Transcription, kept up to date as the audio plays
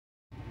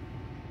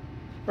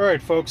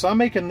Alright folks, I'm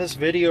making this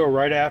video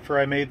right after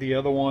I made the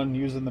other one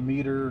using the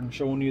meter and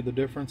showing you the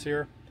difference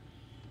here.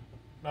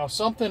 Now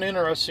something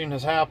interesting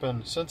has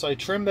happened. Since I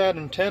trimmed that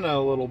antenna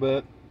a little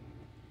bit,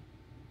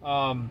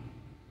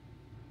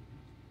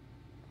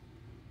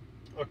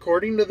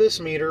 according to this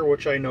meter,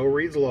 which I know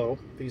reads low,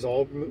 these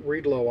all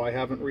read low, I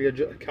haven't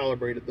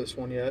recalibrated this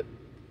one yet.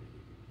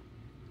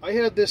 I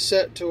had this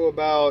set to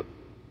about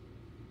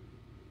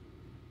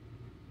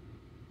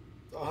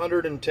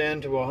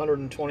 110 to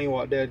 120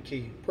 watt dead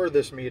key per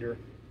this meter.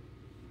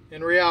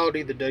 In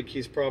reality, the dead key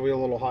is probably a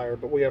little higher,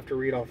 but we have to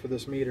read off of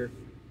this meter.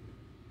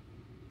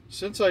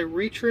 Since I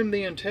retrimmed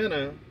the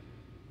antenna,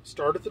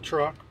 started the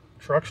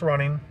truck's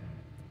running,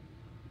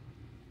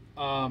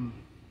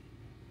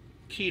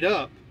 keyed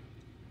up,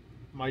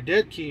 my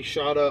dead key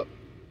shot up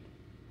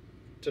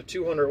to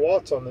 200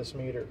 watts on this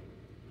meter.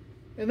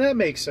 And that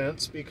makes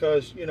sense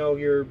because, you know,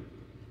 you're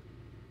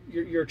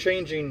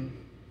changing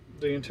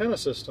the antenna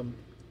system.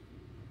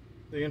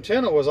 The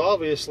antenna was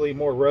obviously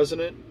more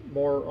resonant,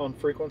 more on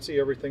frequency,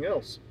 everything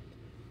else.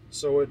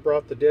 So it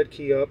brought the dead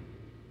key up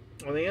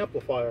on the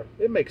amplifier.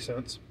 It makes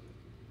sense.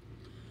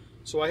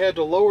 So I had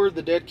to lower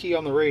the dead key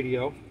on the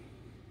radio.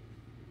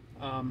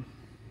 I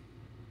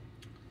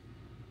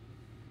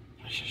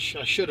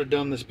should have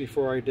done this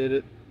before I did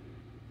it.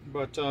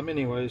 But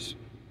anyways,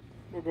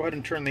 we'll go ahead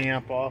and turn the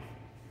amp off.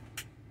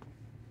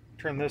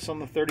 Turn this on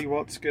the 30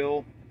 watt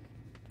scale.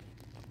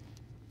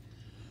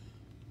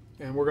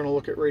 And we're going to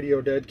look at radio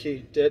dead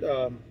key,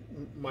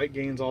 mic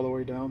gains all the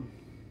way down.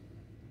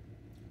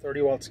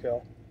 30 watt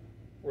scale,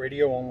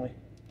 radio only.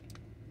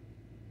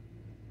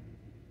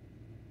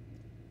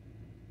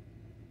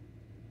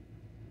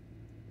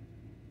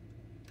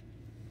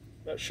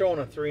 That's showing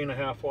a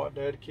 3.5 watt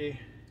dead key.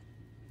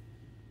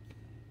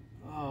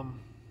 I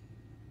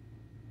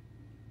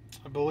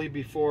believe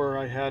before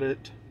I had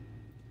it,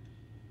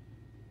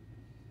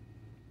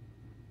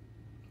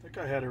 I think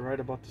I had it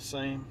right about the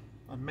same.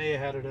 I may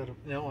have had it at a,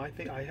 no, I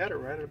think I had it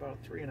right at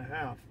about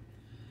 3.5.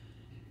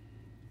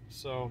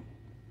 So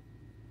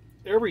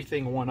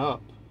everything went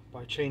up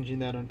by changing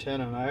that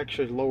antenna, and I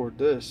actually lowered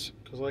this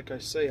because, like I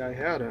say, I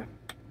had a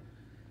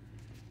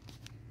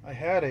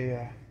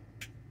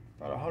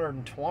about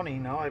 120.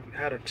 Now I've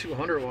had a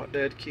 200 watt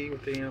dead key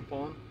with the amp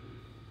on,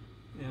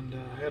 and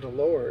I had to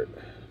lower it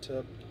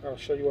to. I'll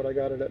show you what I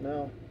got it at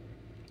now.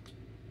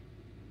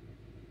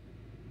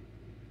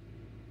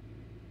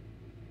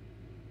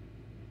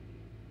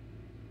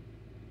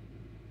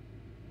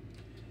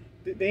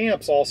 The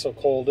amp's also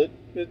cold. It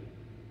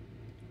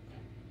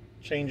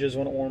changes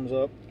when it warms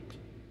up.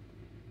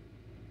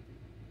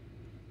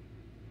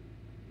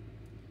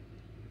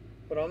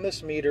 But on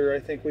this meter, I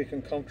think we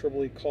can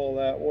comfortably call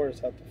that, where is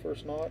that, the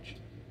first notch?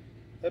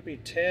 That'd be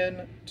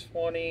 10,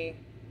 20,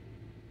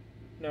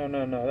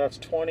 no, that's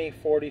 20,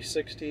 40,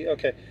 60.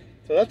 Okay,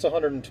 so that's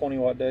 120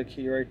 watt dead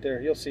key right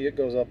there. You'll see it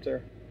goes up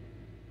there.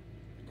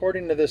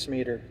 According to this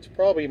meter, it's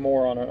probably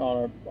more on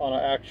an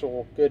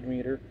actual good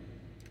meter.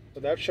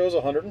 But that shows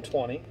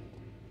 120,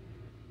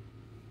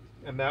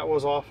 and that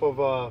was off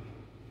of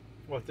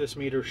what this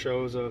meter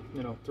shows, a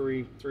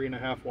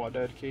 3.5 watt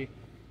dead key.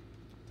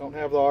 Don't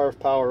have the RF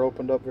power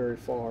opened up very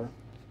far.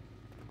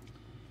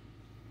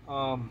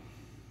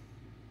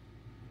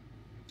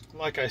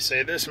 Like I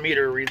say, this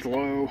meter reads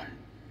low.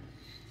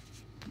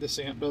 This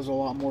amp does a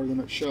lot more than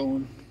it's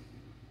showing,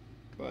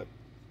 but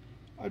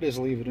I just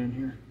leave it in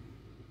here.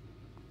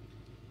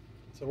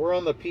 So we're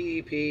on the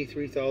PEP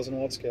 3000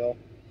 watt scale.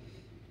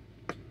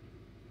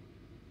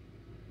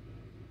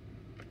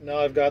 Now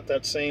I've got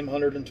that same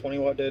 120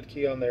 watt dead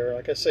key on there.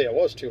 Like I say, it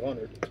was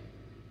 200.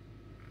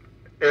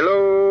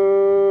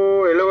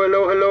 Hello, hello,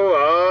 hello, hello,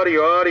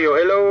 audio,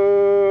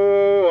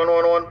 hello,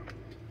 111.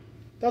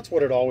 That's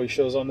what it always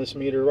shows on this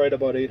meter, right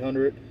about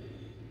 800.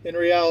 In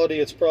reality,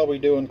 it's probably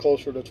doing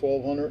closer to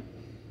 1200.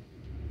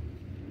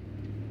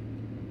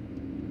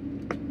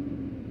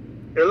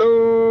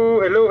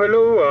 Hello, hello,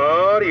 hello,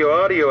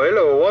 audio,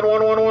 hello,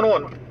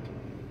 11111.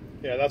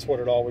 Yeah, that's what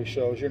it always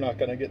shows. You're not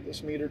going to get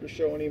this meter to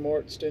show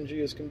anymore. It's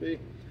stingy as can be.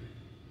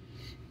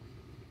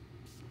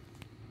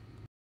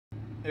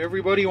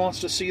 Everybody wants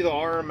to see the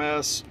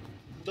RMS.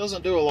 It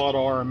doesn't do a lot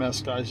of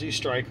RMS, guys. These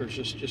strikers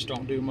just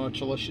don't do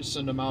much unless you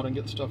send them out and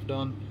get stuff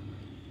done.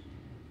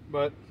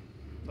 But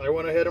I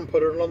went ahead and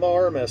put it on the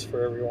RMS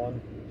for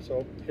everyone.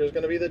 So here's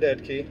going to be the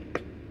dead key.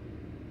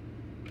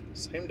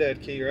 Same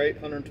dead key, right?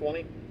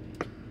 120.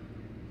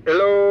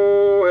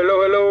 Hello,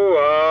 hello, hello,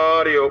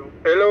 audio.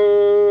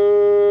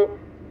 Hello,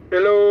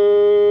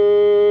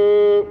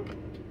 hello,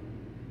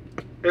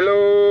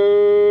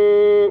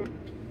 hello.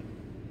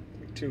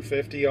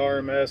 250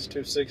 RMS,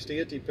 260,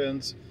 it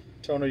depends.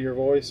 Tone of your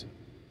voice.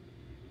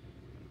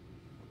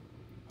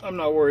 I'm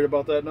not worried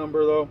about that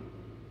number though.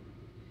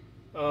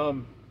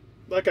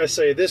 Like I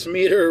say, this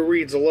meter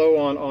reads low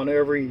on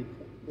every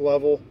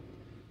level.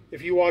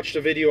 If you watched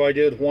a video I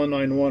did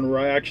 191 where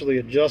I actually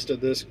adjusted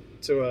this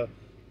to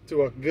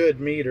a good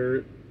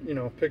meter, you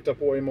know, picked up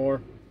way more.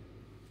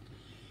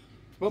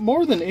 But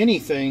more than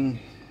anything,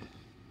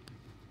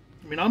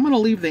 I mean, I'm going to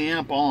leave the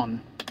amp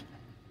on.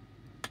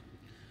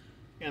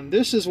 And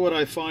this is what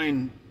I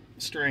find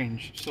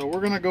strange. So we're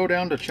going to go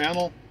down to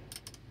channel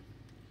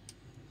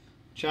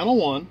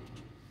 1.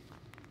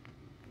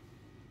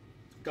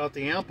 Got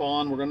the amp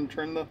on. We're going to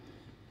turn the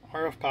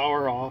RF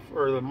power off,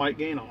 or the mic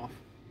gain off.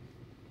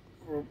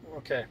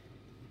 Okay.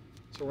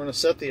 So we're going to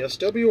set the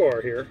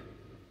SWR here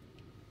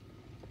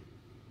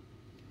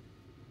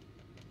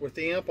with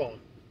the amp on.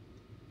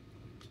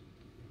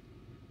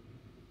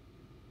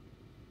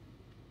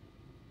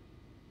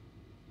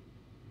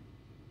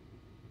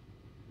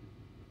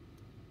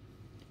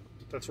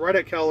 That's right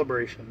at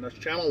calibration. That's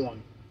channel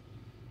 1.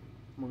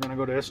 We're going to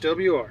go to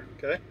SWR,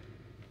 okay?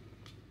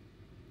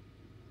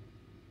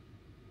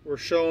 We're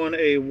showing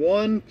a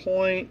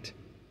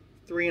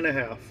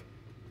 1.3.5.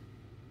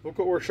 Look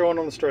what we're showing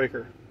on the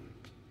striker.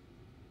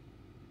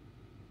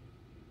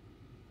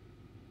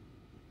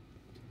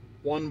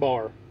 1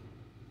 bar.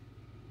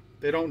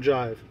 They don't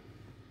jive.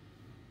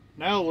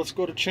 Now let's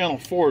go to channel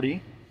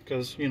 40,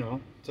 because, you know,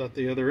 it's at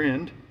the other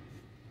end.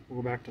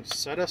 We'll go back to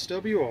set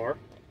SWR.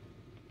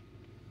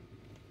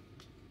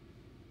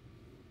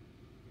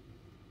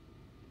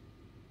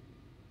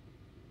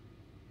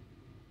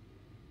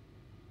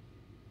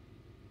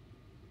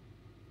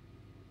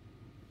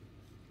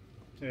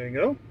 There you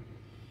go.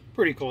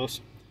 Pretty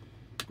close.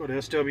 Go to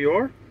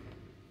SWR.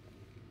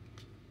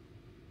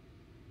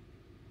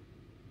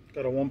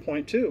 Got a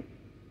 1.2,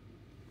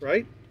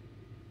 right?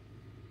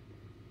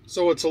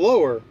 So it's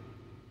lower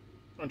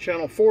on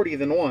channel 40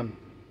 than 1.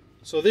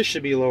 So this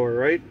should be lower,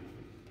 right?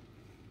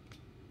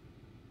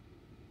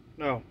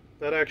 No,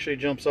 that actually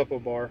jumps up a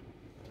bar.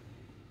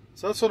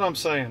 So that's what I'm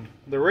saying.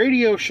 The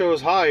radio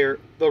shows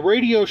higher. The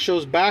radio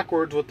shows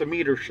backwards what the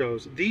meter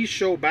shows. These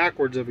show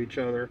backwards of each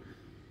other.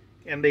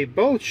 And they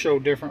both show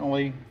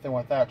differently than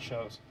what that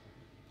shows.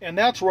 And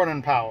that's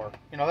running power.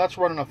 You know, that's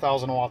running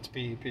 1,000 watts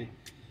PEP.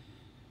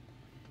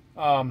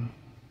 Well,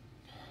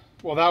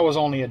 that was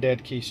only a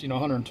dead keys, you know,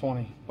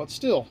 120. But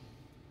still.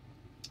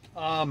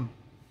 I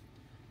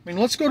mean,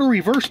 let's go to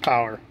reverse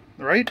power,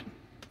 right?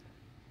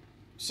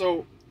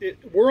 So,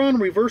 we're on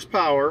reverse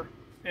power,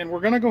 and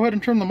we're going to go ahead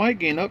and turn the mic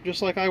gain up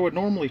just like I would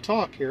normally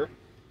talk here.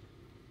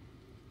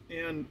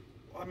 And,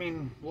 I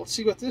mean, let's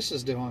see what this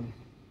is doing.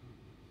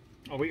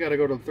 Oh, we got to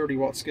go to the 30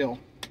 watt scale.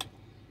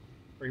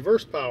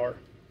 Reverse power.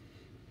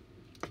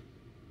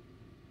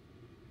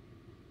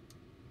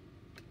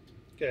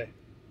 Okay,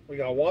 we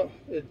got one.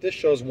 This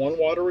shows 1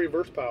 watt of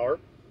reverse power.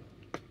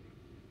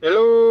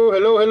 Hello,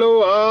 hello,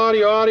 hello,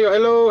 audio, audio,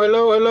 hello,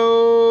 hello,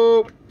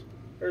 hello.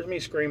 There's me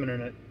screaming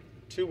in it.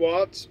 2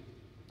 watts,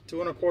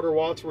 2¼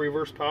 watts of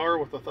reverse power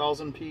with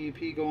 1,000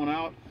 PEP going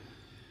out.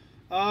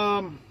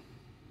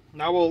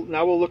 Now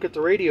we'll look at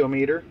the radio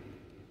meter.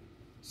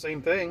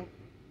 Same thing.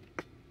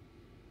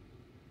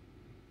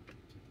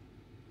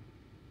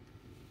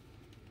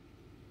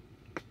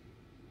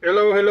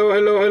 Hello, hello,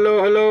 hello,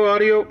 hello, hello,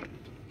 audio.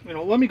 You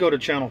know, let me go to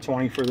channel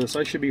 20 for this.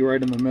 I should be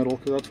right in the middle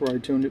because that's where I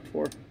tuned it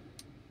for.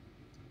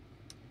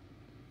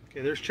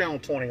 Okay, there's channel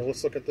 20.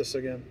 Let's look at this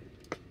again.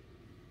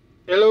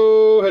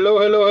 Hello, hello,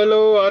 hello,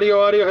 hello,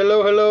 audio, audio,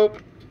 hello, hello.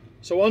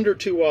 So under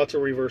 2 watts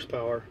of reverse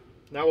power.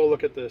 Now we'll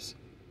look at this.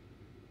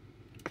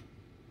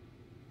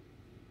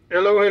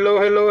 Hello,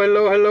 hello, hello,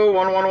 hello, hello,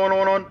 1, 1, 1,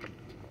 1, 1.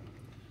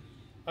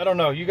 I don't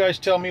know. You guys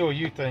tell me what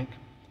you think.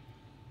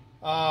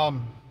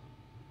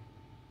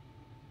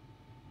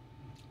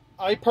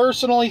 I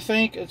personally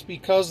think it's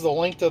because the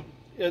length of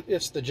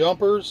it's the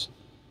jumpers.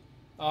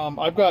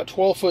 I've got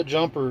 12-foot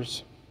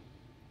jumpers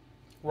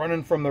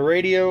running from the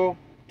radio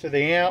to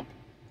the amp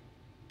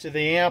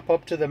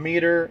up to the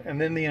meter, and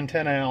then the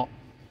antenna out.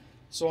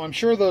 So I'm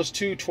sure those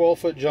 2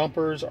 12-foot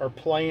jumpers are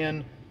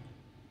playing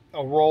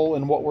a role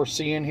in what we're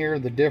seeing here,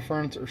 the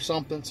difference or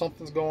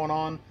something's going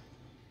on.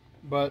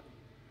 But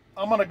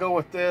I'm going to go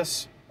with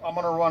this. I'm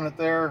going to run it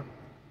there.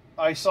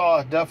 I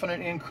saw a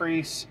definite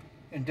increase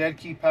in dead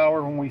key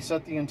power when we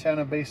set the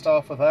antenna based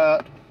off of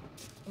that.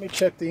 Let me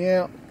check the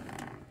amp.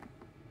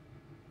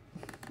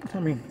 I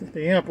mean,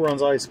 the amp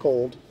runs ice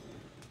cold.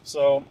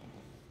 So,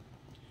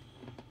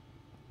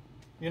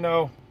 you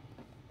know,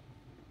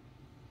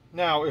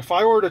 now if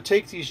I were to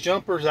take these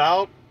jumpers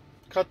out,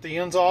 cut the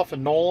ends off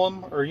and null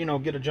them, or, you know,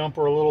 get a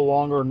jumper a little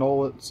longer and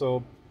null it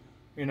so,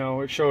 you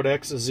know, it showed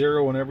X is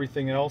 0 and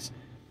everything else,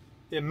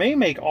 it may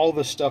make all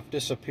this stuff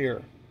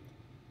disappear.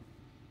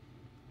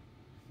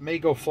 May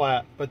go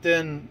flat, but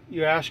then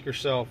you ask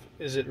yourself,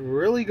 is it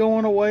really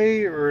going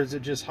away or is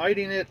it just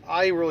hiding it?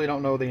 I really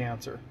don't know the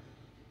answer.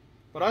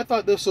 But I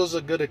thought this was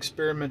a good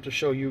experiment to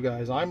show you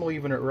guys. I'm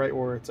leaving it right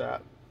where it's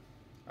at.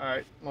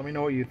 Alright, let me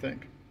know what you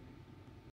think.